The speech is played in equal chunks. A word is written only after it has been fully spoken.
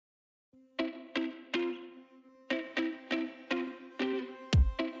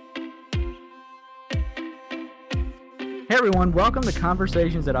Hey everyone, welcome to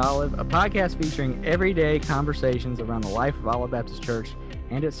Conversations at Olive, a podcast featuring everyday conversations around the life of Olive Baptist Church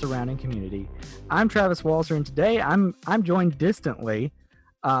and its surrounding community. I'm Travis Walser, and today I'm joined distantly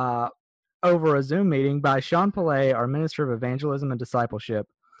over a Zoom meeting by Sean Pillay, our Minister of Evangelism and Discipleship,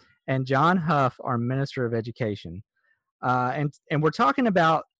 and John Huff, our Minister of Education. And we're talking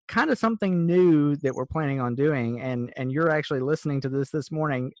about kind of something new that we're planning on doing, and you're actually listening to this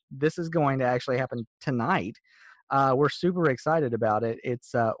morning. This is going to actually happen tonight. We're super excited about it.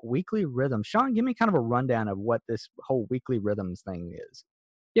 It's Weekly Rhythms. Sean, give me kind of a rundown of what this whole Weekly Rhythms thing is.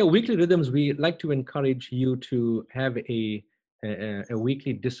 Yeah, Weekly Rhythms, we like to encourage you to have a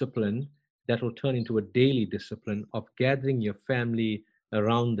weekly discipline that will turn into a daily discipline of gathering your family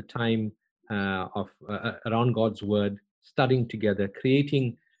around the time around God's Word, studying together,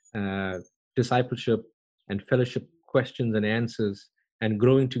 creating discipleship and fellowship questions and answers, and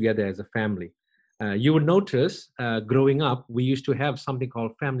growing together as a family. You would notice growing up, we used to have something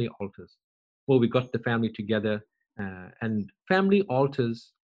called family altars, where we got the family together, and family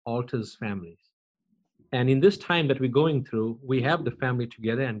altars families. And in this time that we're going through, we have the family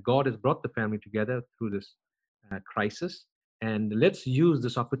together, and God has brought the family together through this crisis. And let's use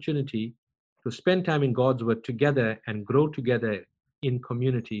this opportunity to spend time in God's Word together and grow together in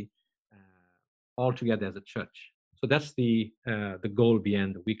community, all together as a church. So that's the goal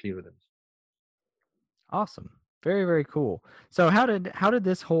behind the Weekly Rhythms. Awesome. Very, very cool. So how did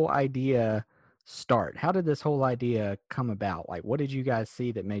this whole idea start? How did this whole idea come about? Like, what did you guys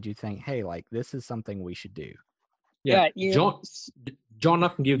see that made you think, hey, like this is something we should do? Yeah, John, I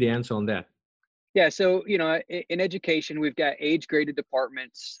can give the answer on that. Yeah, so in education, we've got age-graded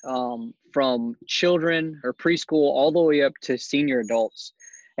departments from children or preschool all the way up to senior adults.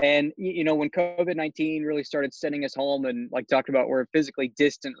 And when COVID-19 really started sending us home, and like talked about, we're physically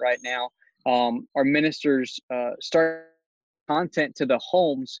distant right now. Our ministers started content to the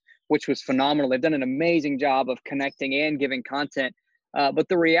homes, which was phenomenal. They've done an amazing job of connecting and giving content. But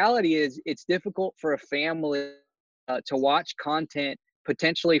the reality is, it's difficult for a family to watch content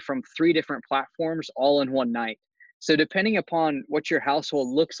potentially from 3 different platforms all in one night. So depending upon what your household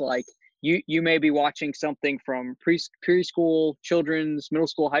looks like, you may be watching something from preschool, children's, middle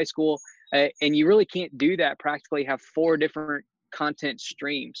school, high school, and you really can't do that practically have 4 different content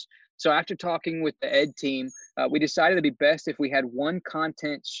streams. So after talking with the ed team, we decided it'd be best if we had one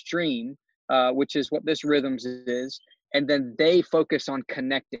content stream, which is what this Rhythms is, and then they focus on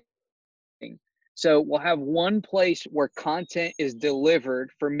connecting. So we'll have one place where content is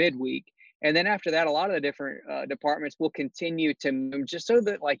delivered for midweek. And then after that, a lot of the different departments will continue to move just so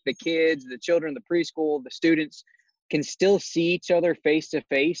that like the kids, the children, the preschool, the students can still see each other face to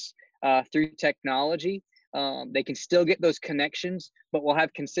face through technology. They can still get those connections, but we'll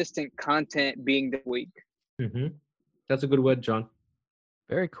have consistent content being the week. Mm-hmm. That's a good word, John.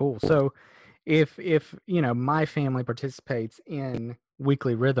 Very cool. So if my family participates in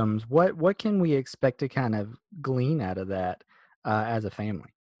Weekly Rhythms, what can we expect to kind of glean out of that as a family?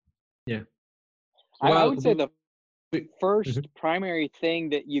 Yeah. Well, I would say the first primary thing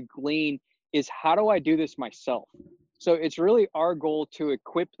that you glean is, how do I do this myself? So it's really our goal to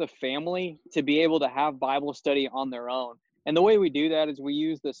equip the family to be able to have Bible study on their own. And the way we do that is we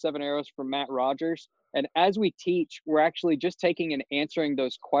use the 7 arrows from Matt Rogers. And as we teach, we're actually just taking and answering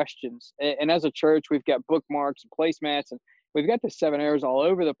those questions. And as a church, we've got bookmarks and placemats, and we've got the 7 arrows all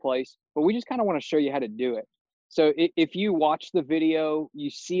over the place, but we just kind of want to show you how to do it. So if you watch the video, you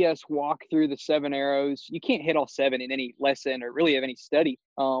see us walk through the 7 arrows. You can't hit all 7 in any lesson or really have any study,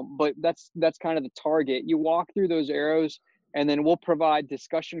 but that's kind of the target. You walk through those arrows, and then we'll provide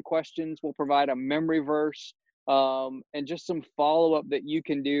discussion questions. We'll provide a memory verse, and just some follow-up that you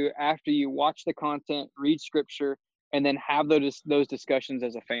can do after you watch the content, read scripture, and then have those discussions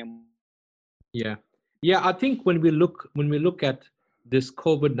as a family. Yeah. I think when we look at this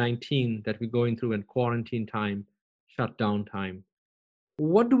COVID-19 that we're going through in quarantine time, shutdown time,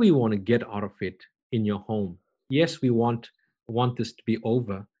 what do we want to get out of it in your home? Yes, we want this to be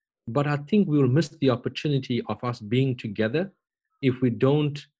over, but I think we will miss the opportunity of us being together if we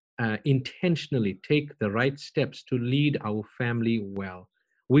don't intentionally take the right steps to lead our family well.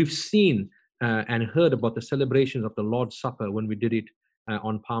 We've seen and heard about the celebrations of the Lord's Supper when we did it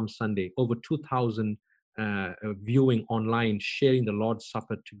on Palm Sunday. Over 2,000 viewing online, sharing the Lord's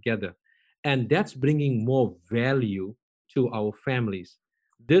Supper together. And that's bringing more value to our families.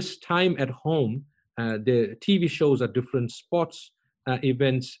 This time at home, the TV shows are different, sports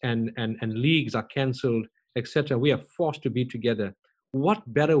events and leagues are canceled, etc. We are forced to be together.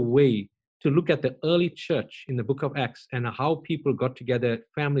 What better way to look at the early church in the book of Acts and how people got together,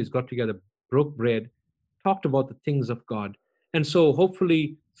 families got together, broke bread, talked about the things of God. And so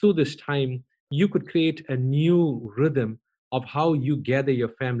hopefully through this time, you could create a new rhythm of how you gather your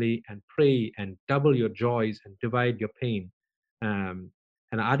family and pray and double your joys and divide your pain. Um,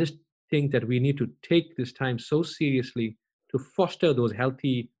 and I just think that we need to take this time so seriously to foster those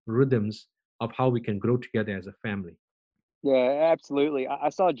healthy rhythms of how we can grow together as a family. Yeah, absolutely. I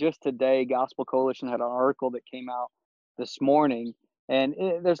saw just today, Gospel Coalition had an article that came out this morning, and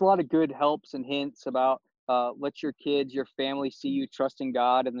there's a lot of good helps and hints about let your kids, your family see you trusting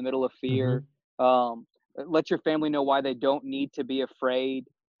God in the middle of fear. Hmm. Let your family know why they don't need to be afraid.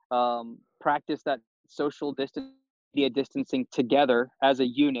 Practice that social media distancing together as a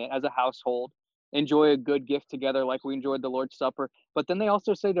unit, as a household. Enjoy a good gift together, like we enjoyed the Lord's Supper. But then they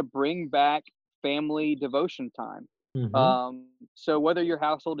also say to bring back family devotion time. Hmm. So whether your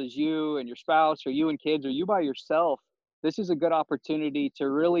household is you and your spouse, or you and kids, or you by yourself, this is a good opportunity to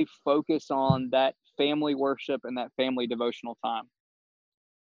really focus on that family worship and that family devotional time.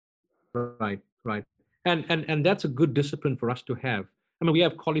 Right, right. And that's a good discipline for us to have. I mean, we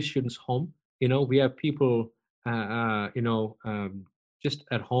have college students home, we have people, just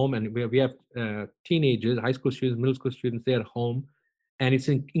at home, and we have teenagers, high school students, middle school students, they're at home. And it's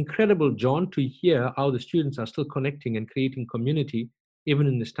incredible, John, to hear how the students are still connecting and creating community, even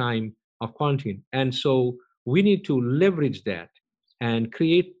in this time of quarantine. And so we need to leverage that and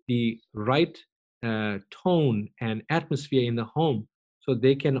create the right tone and atmosphere in the home so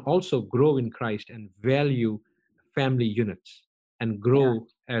they can also grow in Christ and value family units and Yeah. grow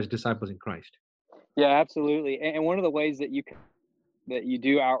as disciples in Christ. Yeah, absolutely. And one of the ways that you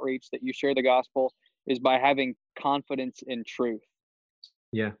do outreach, that you share the gospel, is by having confidence in truth.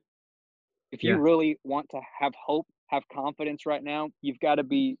 Yeah, If you yeah, really want to have hope, have confidence right now, you've got to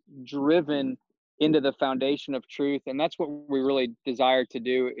be driven into the foundation of truth. And that's what we really desire to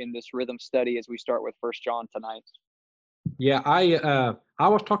do in this rhythm study as we start with First John tonight. yeah. I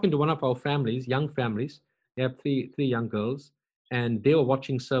was talking to one of our families, young families. They have three young girls, and they were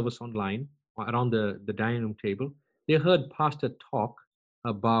watching service online around the dining room table. They heard Pastor talk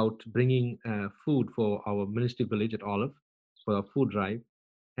about bringing food for our ministry village at Olive for a food drive.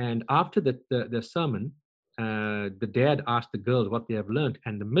 And after the sermon, the dad asked the girls what they have learned,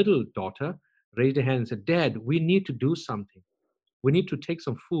 and the middle daughter raised her hand and said, "Dad, we need to do something. We need to take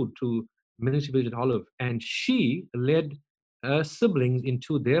some food to Ministry Village at Olive." And she led her siblings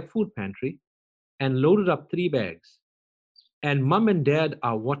into their food pantry and loaded up 3 bags. And mom and dad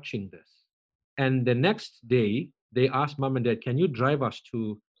are watching this. And the next day, they asked mom and dad, "Can you drive us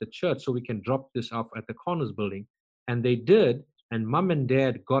to the church so we can drop this off at the Corners building?" And they did. And mom and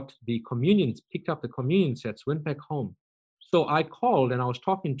dad got the communions, picked up the communion sets, went back home. So I called and I was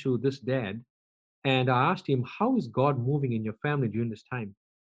talking to this dad, and I asked him, "How is God moving in your family during this time?"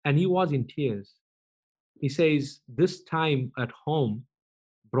 And he was in tears. He says, "This time at home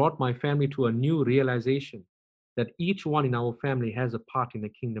brought my family to a new realization that each one in our family has a part in the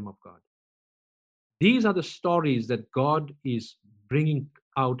kingdom of God." These are the stories that God is bringing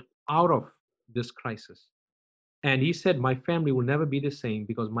out of this crisis. And he said, "My family will never be the same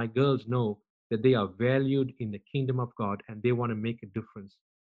because my girls know that they are valued in the kingdom of God and they want to make a difference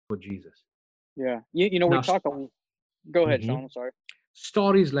for Jesus." Yeah. We Now, talk go ahead, Sean. mhm, I'm sorry.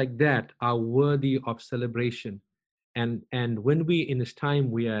 stories like that are worthy of celebration. And when we in this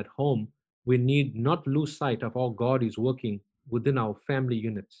time we are at home, we need not lose sight of how God is working within our family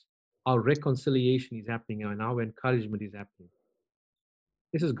units. Our reconciliation is happening and our encouragement is happening.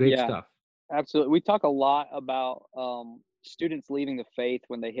 This is great Yeah, stuff. absolutely. We talk a lot about students leaving the faith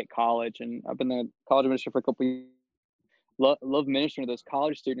when they hit college, and I've been the college minister for a couple of years. Love ministering to those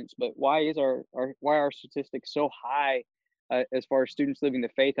college students, but why is why are statistics so high as far as students leaving the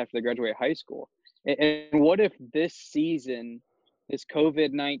faith after they graduate high school? And what if this season, this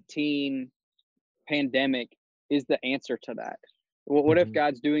COVID-19 pandemic, is the answer to that? What if Mhm.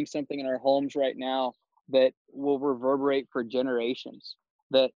 God's doing something in our homes right now that will reverberate for generations,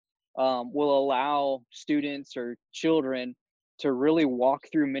 that will allow students or children to really walk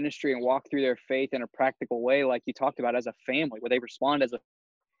through ministry and walk through their faith in a practical way, like you talked about, as a family, where they respond as a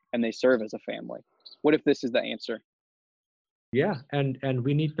and they serve as a family? What if this is the answer? Yeah, and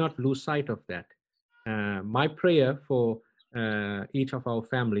we need not lose sight of that. My prayer for each of our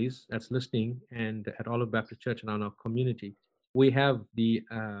families that's listening and at Olive Baptist Church and in our community, we have the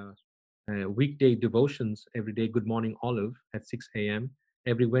weekday devotions every day. Good morning, Olive, at 6 a.m.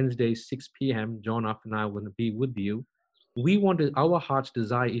 Every Wednesday, 6 p.m. John and I will be with you. Our heart's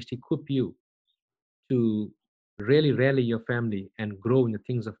desire is to equip you to really rally your family and grow in the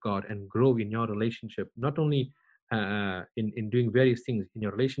things of God and grow in your relationship, not only in doing various things in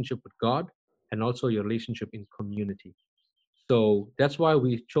your relationship with God and also your relationship in community. So that's why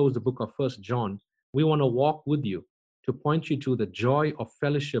we chose the book of First John. We want to walk with you to point you to the joy of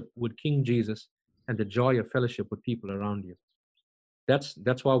fellowship with King Jesus and the joy of fellowship with people around you.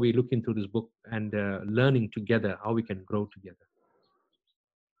 That's why we look into this book and learning together how we can grow together.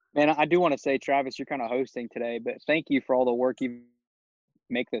 Man, I do want to say, Travis, you're kind of hosting today, but thank you for all the work you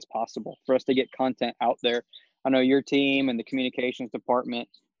make this possible for us to get content out there. I know your team and the communications department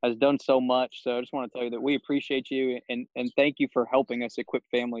has done so much. So I just want to tell you that we appreciate you and thank you for helping us equip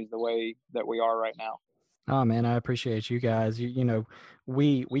families the way that we are right now. Oh man, I appreciate you guys. You know,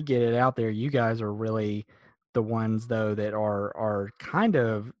 we get it out there. You guys are really the ones though that are kind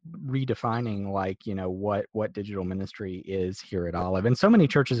of redefining like, you know, what digital ministry is here at Olive. And so many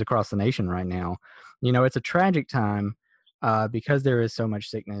churches across the nation right now. You know, it's a tragic time because there is so much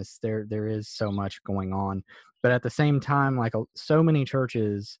sickness. There is so much going on. But at the same time, like so many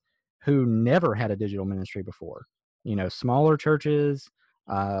churches who never had a digital ministry before, you know, smaller churches,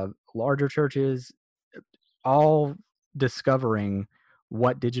 larger churches, all discovering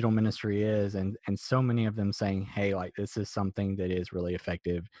what digital ministry is, and so many of them saying, hey, like this is something that is really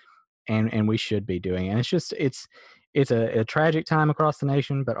effective and we should be doing. And it's just it's a tragic time across the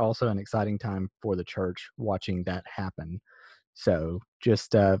nation, but also an exciting time for the church watching that happen. So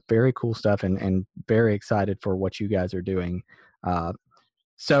just very cool stuff, and very excited for what you guys are doing.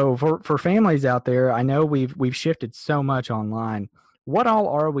 So for families out there, I know we've shifted so much online. What all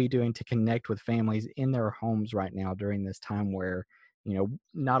are we doing to connect with families in their homes right now during this time where, you know,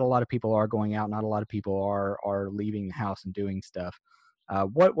 not a lot of people are going out, not a lot of people are leaving the house and doing stuff?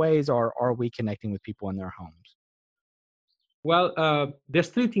 What ways are we connecting with people in their homes? Well, there's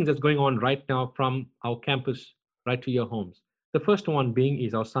three things that's going on right now from our campus right to your homes. The first one being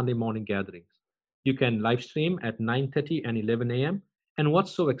is our Sunday morning gatherings. You can live stream at 9:30 and 11 a.m. And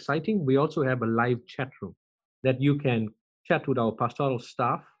what's so exciting, we also have a live chat room that you can chat with our pastoral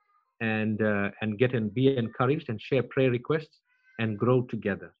staff and get and be encouraged and share prayer requests and grow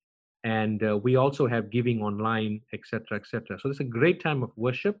together. And we also have giving online, etc., etc. So it's a great time of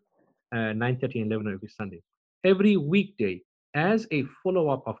worship, 9:30 and 11 every Sunday. Every weekday, as a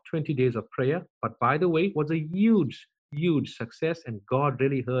follow-up of 20 days of prayer, but by the way, was a huge, huge success, and God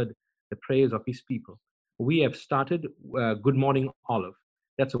really heard the prayers of his people. We have started Good Morning Olive.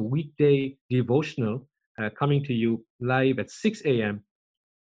 That's a weekday devotional coming to you live at 6 a.m.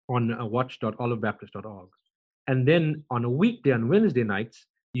 on watch.olivebaptist.org. And then on a weekday, on Wednesday nights,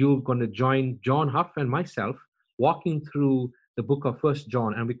 you're going to join John Huff and myself walking through the book of First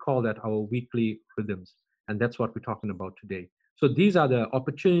John, and we call that our weekly rhythms. And that's what we're talking about today. So these are the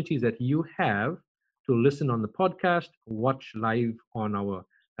opportunities that you have to listen on the podcast, watch live on our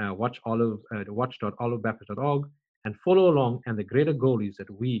watch.olivebaptist.org, and follow along. And the greater goal is that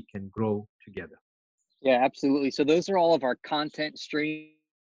we can grow together. Yeah, absolutely. So those are all of our content streams,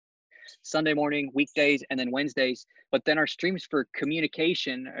 Sunday morning, weekdays, and then Wednesdays. But then our streams for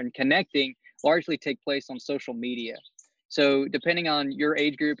communication and connecting largely take place on social media. So depending on your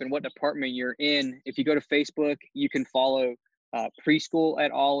age group and what department you're in, if you go to Facebook, you can follow preschool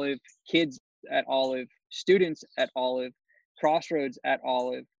at Olive, kids at Olive, students at Olive, Crossroads at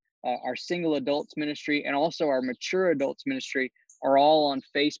Olive, our single adults ministry, and also our mature adults ministry are all on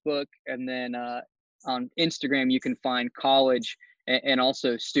Facebook. And then on Instagram, you can find college and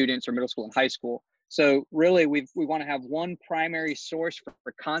also students or middle school and high school. So really, we want to have one primary source for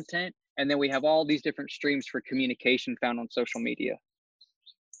content, and then we have all these different streams for communication found on social media.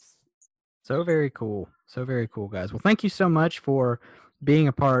 So very cool. So very cool, guys. Well, thank you so much for being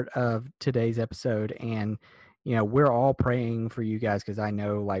a part of today's episode. And, you know, we're all praying for you guys because I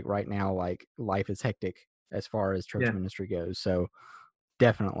know like right now, like life is hectic as far as church ministry goes. So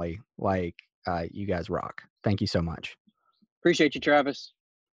definitely like you guys rock. Thank you so much. Appreciate you, Travis.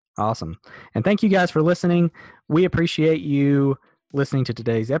 Awesome. And thank you guys for listening. We appreciate you listening to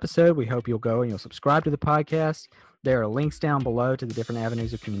today's episode. We hope you'll go and you'll subscribe to the podcast. There are links down below to the different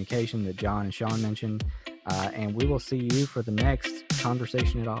avenues of communication that John and Sean mentioned. And we will see you for the next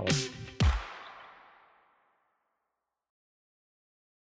Conversation at Olive.